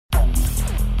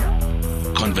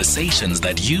conversations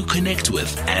that you connect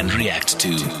with and react to.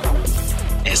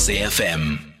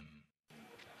 SAFM.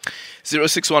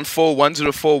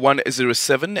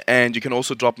 0614-104-107, and you can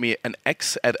also drop me an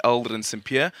X at Aldrin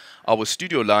Simpier. Our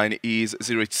studio line is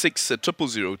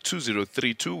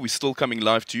 086-000-2032. We're still coming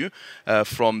live to you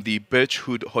from the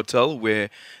Birchwood Hotel, where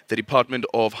the Department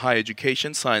of Higher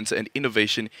Education, Science and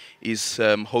Innovation is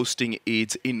hosting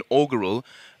its inaugural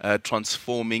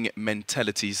Transforming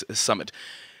Mentalities Summit.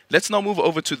 Let's now move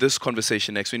over to this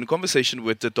conversation next. We're in a conversation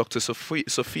with Dr.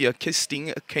 Sophia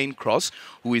Kisting-Cairncross,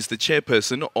 who is the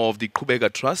chairperson of the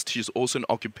Qhubeka Trust. She's also an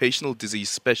occupational disease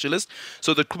specialist.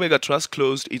 So the Qhubeka Trust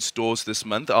closed its doors this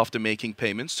month after making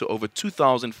payments to over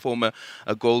 2,000 former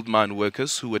gold mine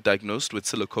workers who were diagnosed with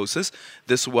silicosis.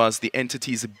 This was the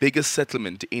entity's biggest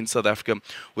settlement in South Africa,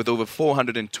 with over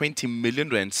 420 million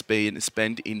rand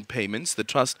spent in payments. The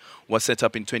trust was set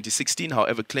up in 2016.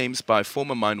 However, claims by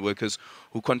former mine workers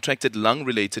who contracted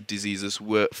lung-related diseases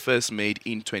were first made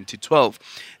in 2012.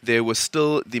 There were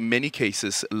still the many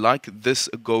cases like this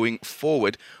going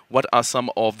forward. What are some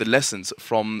of the lessons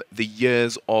from the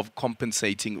years of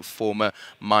compensating former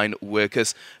mine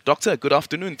workers? Doctor, good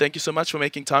afternoon. Thank you so much for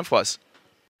making time for us.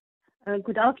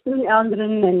 Good afternoon,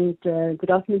 Aldrin, and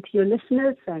good afternoon to your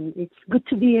listeners. And it's good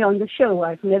to be on the show.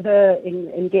 I've never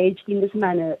engaged in this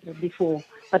manner before,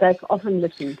 but I've often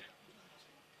listened.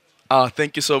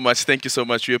 Thank you so much. Thank you so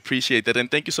much. We appreciate that.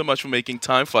 And thank you so much for making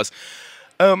time for us.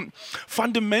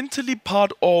 Fundamentally,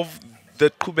 part of the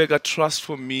Qhubeka Trust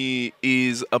for me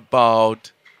is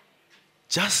about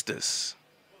justice.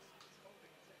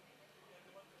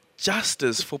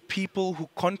 Justice for people who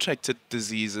contracted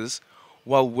diseases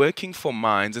while working for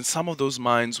mines. And some of those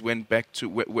mines went back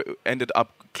to, ended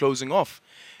up closing off.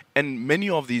 And many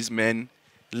of these men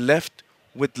left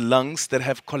with lungs that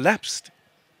have collapsed.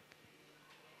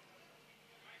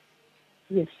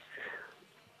 Yes,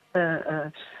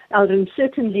 Aldrin,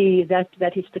 certainly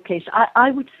that is the case. I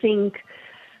would think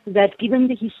that given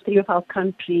the history of our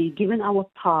country, given our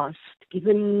past,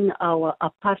 given our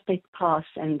apartheid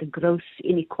past and the gross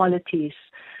inequalities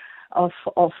of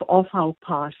our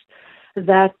past,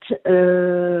 that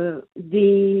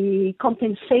the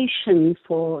compensation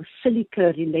for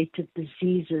silica-related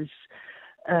diseases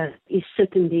is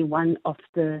certainly one of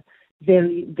the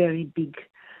very, very big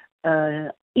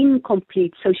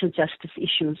incomplete social justice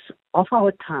issues of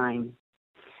our time.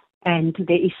 And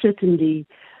there is certainly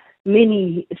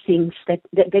many things that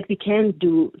we can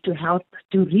do to help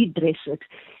to redress it.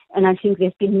 And I think there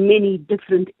have been many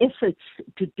different efforts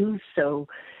to do so.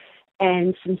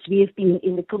 And since we have been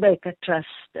in the Qhubeka Trust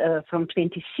from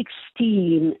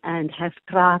 2016 and have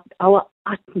tried our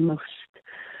utmost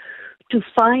to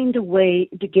find a way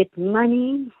to get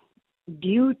money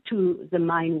due to the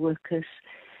mine workers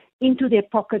into their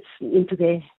pockets, into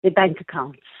their bank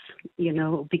accounts,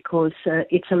 because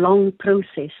it's a long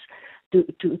process to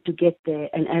get there.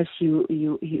 And as you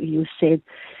said,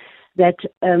 that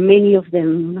many of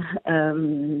them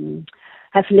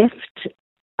have left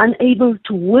unable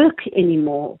to work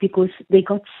anymore because they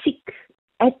got sick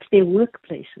at their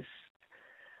workplaces.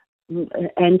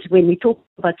 And when we talk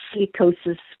about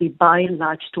silicosis, we by and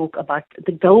large talk about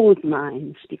the gold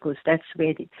mines because that's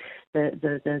where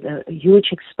the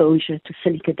huge exposure to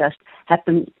silica dust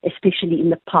happened, especially in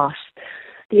the past.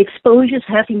 The exposures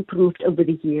have improved over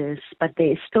the years, but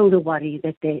there is still the worry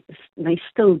that there may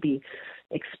still be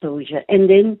exposure. And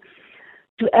then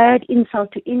to add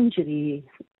insult to injury,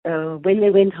 when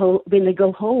they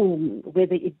go home,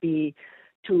 whether it be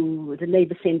to the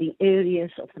labour-sending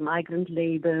areas of the migrant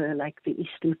labour, like the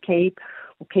Eastern Cape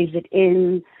or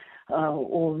KZN,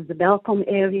 or the Belcom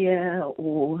area,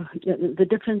 or the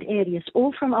different areas,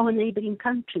 all from our neighbouring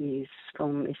countries,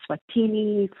 from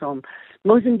Eswatini, from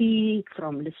Mozambique,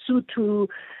 from Lesotho.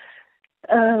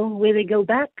 Where they go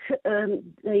back,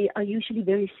 they are usually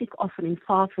very sick, often in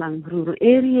far-flung rural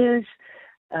areas,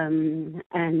 and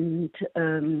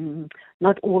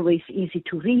not always easy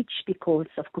to reach because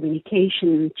of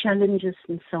communication challenges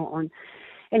and so on.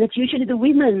 And it's usually the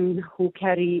women who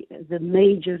carry the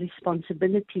major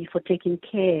responsibility for taking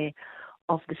care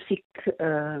of the sick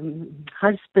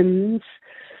husbands,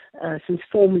 since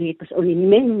formerly it was only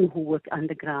men who worked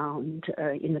underground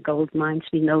in the gold mines.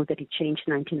 We know that it changed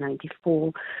in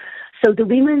 1994. So the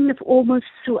women have almost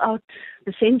throughout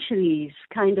the centuries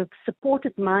kind of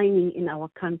supported mining in our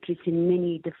countries in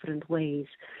many different ways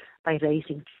by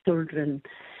raising children.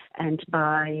 and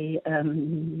by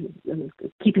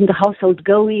keeping the household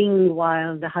going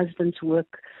while the husbands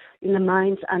work in the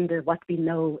mines under what we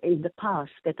know in the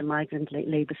past, that the migrant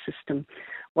labor system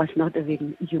was not a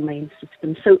very humane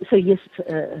system. So yes,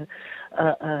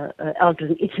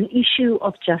 Aldrin, it's an issue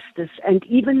of justice, and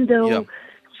even though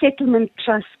settlement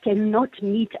trust cannot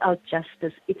mete out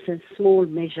justice, it's a small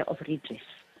measure of redress.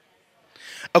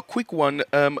 A quick one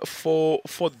for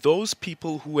those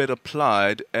people who had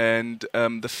applied and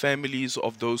the families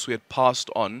of those who had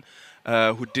passed on,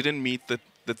 who didn't meet the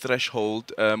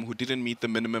threshold, who didn't meet the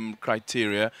minimum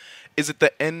criteria. Is it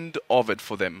the end of it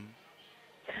for them?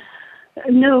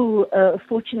 No,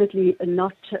 fortunately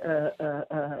not,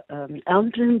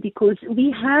 Aldrin, because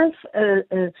we have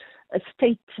a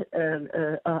state,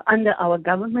 under our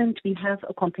government, we have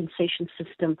a compensation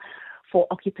system for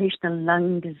occupational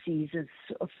lung diseases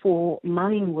for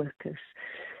mine workers.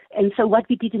 And so what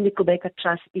we did in the Qhubeka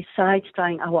Trust, besides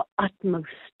trying our utmost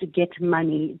to get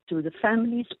money to the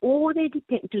families or to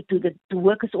the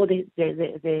workers or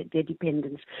their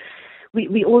dependents,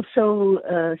 we also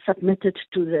submitted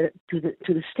to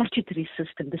the statutory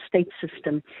system, the state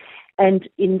system, and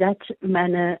in that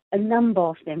manner, a number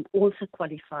of them also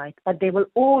qualified. But there will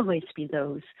always be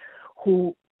those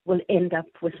who will end up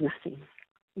with nothing.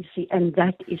 You see, and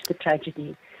that is the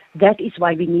tragedy. That is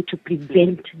why we need to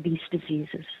prevent these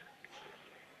diseases.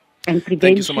 And prevention.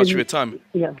 Thank you so much for your time.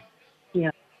 Yeah.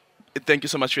 Thank you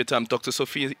so much for your time, Dr.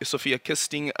 Sophia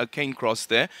Kisting-Cairncross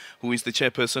there, who is the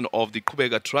chairperson of the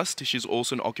Qhubeka Trust. She's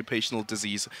also an occupational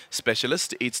disease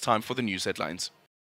specialist. It's time for the news headlines.